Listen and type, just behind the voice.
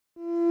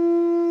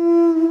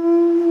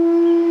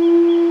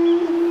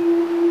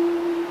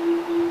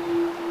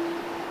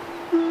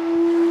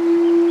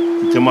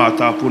te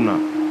mātāpuna,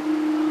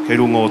 kei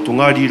runga o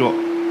Tongariro,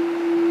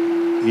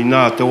 i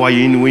nā te wai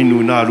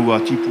inu nā rua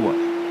tipua.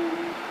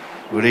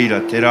 O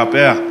reira, te rā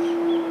pēa,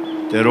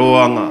 te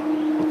roanga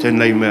o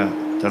tēnei mea,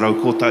 te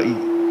Raukotahi,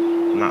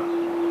 nā,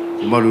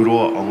 te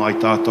maruroa o ngai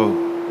tātou,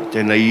 o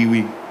tēnei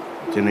iwi,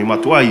 o tēnei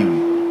matua iwi,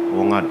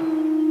 o ngana.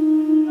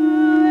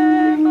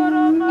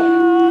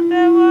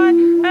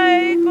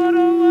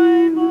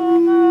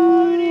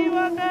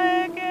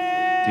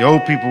 The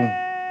old people,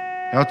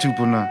 our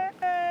tupuna,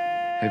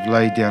 have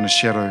laid down a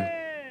shadow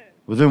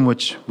within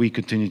which we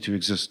continue to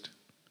exist.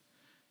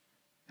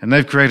 And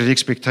they've created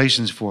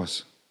expectations for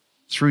us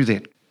through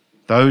that.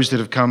 Those that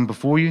have come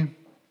before you,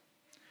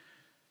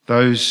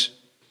 those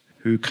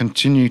who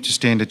continue to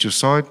stand at your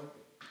side,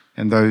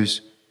 and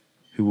those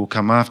who will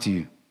come after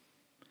you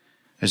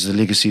as the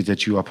legacy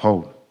that you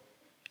uphold.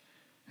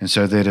 And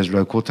so that is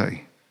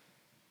Raukotahi.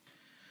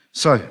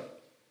 So,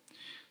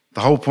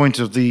 the whole point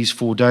of these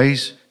 4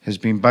 days has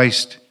been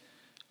based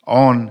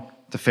on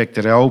the fact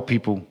that our old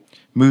people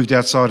moved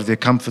outside of their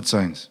comfort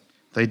zones.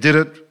 They did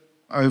it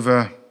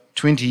over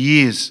 20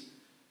 years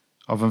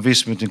of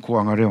investment in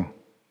koanga reo,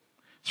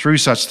 through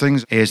such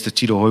things as the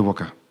Tira Hoe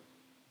Waka.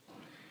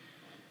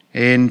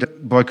 And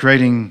by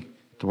creating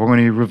the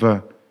Whanganui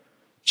River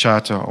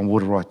Charter on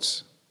Water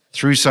Rights,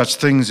 through such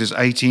things as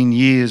 18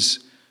 years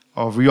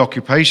of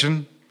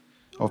reoccupation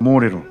of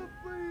mōrero,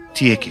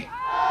 tieke,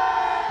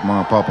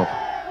 mga pāpapa,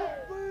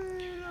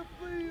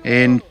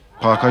 and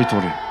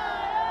PAKAITORE.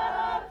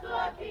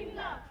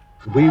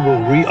 We will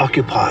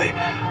reoccupy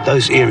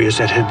those areas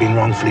that have been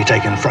wrongfully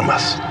taken from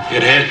us.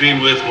 It has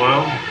been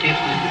worthwhile.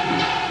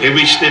 Definitely.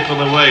 Every step of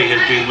the way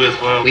has been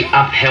worthwhile. We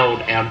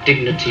upheld our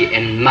dignity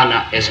and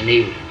mana as an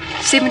iwi.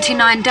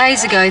 79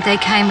 days ago they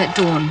came at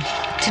dawn.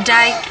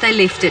 Today they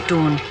left at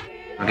dawn.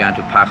 We're going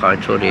to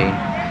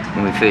PAKAITORE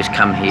when we first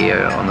come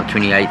here on the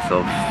 28th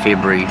of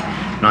February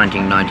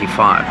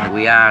 1995.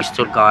 We are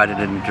still guided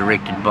and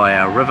directed by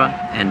our river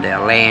and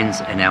our lands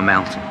and our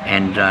mountain.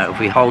 And if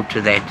we hold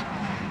to that,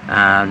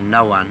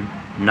 no one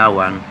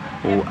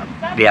will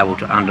be able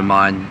to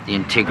undermine the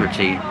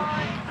integrity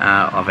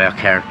of our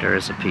character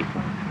as a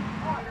people.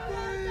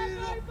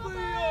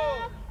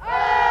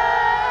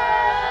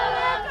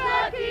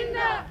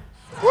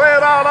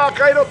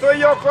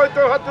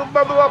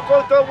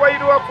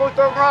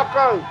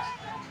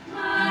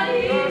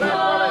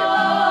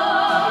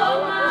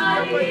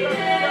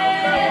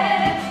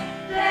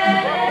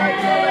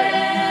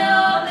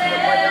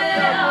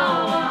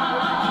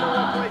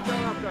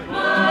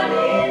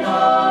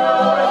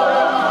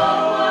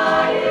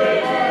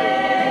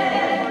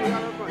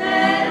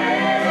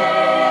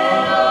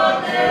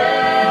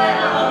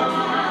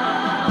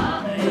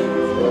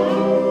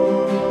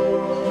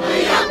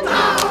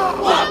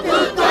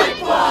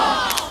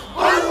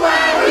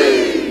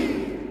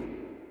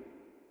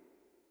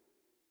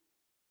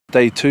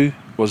 Day 2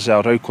 was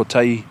our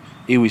Raukotahi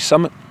Iwi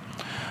Summit,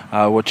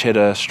 which had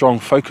a strong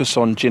focus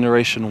on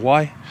Generation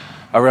Y,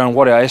 around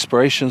what our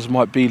aspirations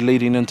might be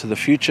leading into the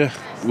future.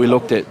 We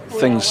looked at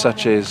things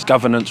such as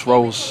governance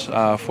roles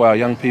for our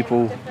young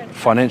people,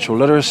 financial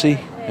literacy,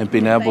 and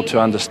being able to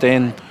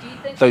understand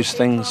those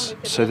things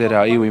so that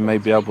our iwi may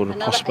be able to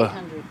prosper.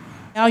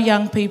 Our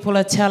young people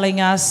are telling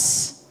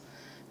us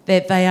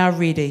that they are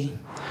ready.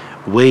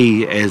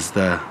 We, as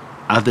the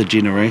other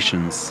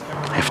generations,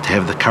 have to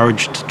have the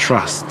courage to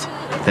trust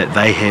that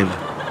they have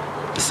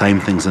the same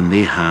things in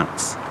their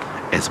hearts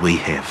as we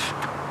have.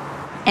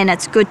 And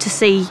it's good to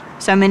see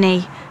so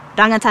many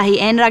rangatahi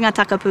and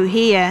rangatakapu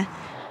here.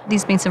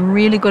 There's been some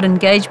really good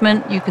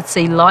engagement. You could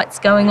see lights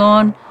going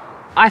on.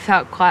 I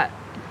felt quite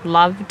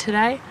loved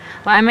today.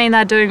 I mean,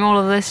 they're doing all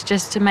of this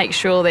just to make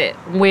sure that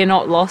we're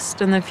not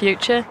lost in the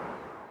future.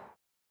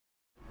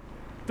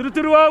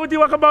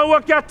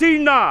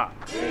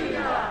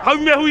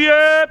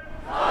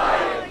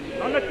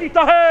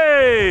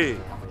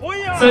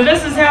 So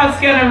this is how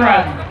it's going to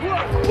run.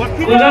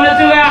 We're going to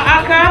do our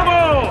aka,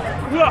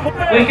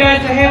 we're going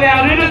to have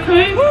our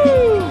riraku,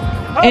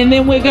 and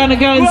then we're going to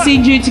go and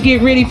send you to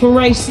get ready for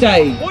race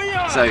day.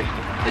 So,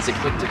 is it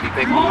good to be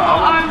back on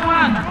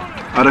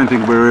the I don't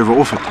think we're ever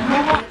off it.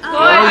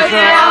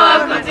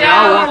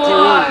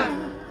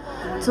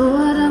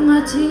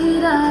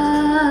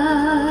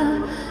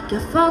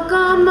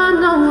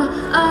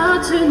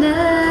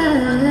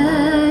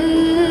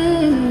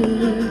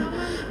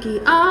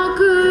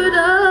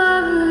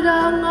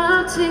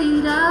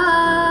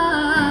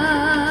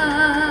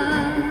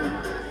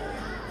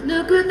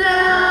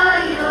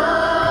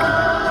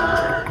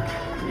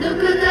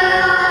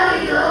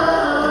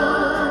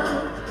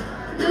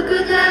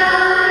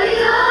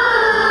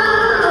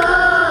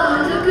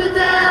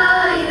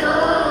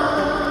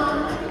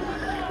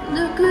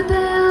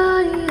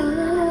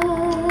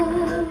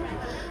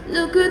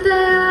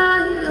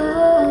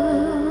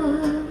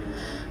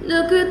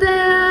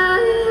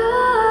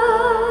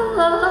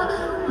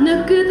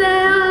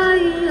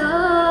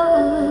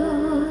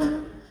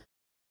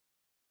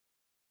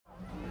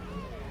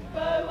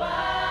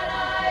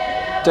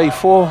 Day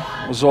 4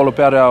 was all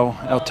about our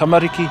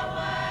tamariki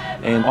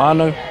and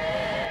whānau.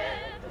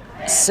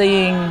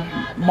 Seeing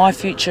my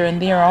future in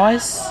their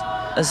eyes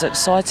is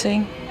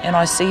exciting, and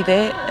I see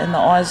that in the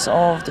eyes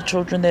of the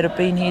children that have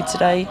been here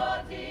today.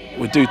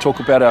 We do talk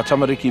about our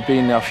tamariki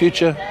being our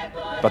future,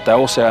 but they're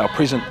also our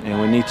present, and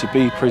we need to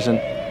be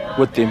present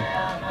with them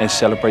and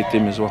celebrate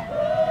them as well.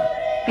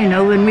 You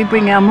know, when we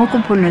bring our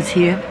mokopunas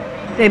here,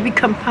 they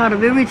become part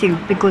of everything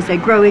because they're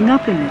growing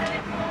up in it.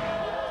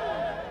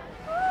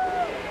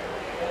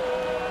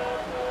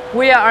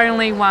 We are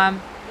only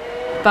one,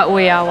 but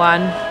we are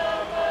one.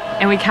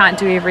 And we can't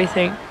do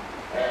everything,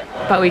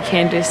 but we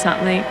can do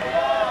something.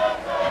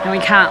 And we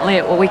can't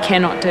let what we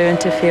cannot do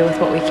interfere with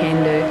what we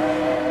can do.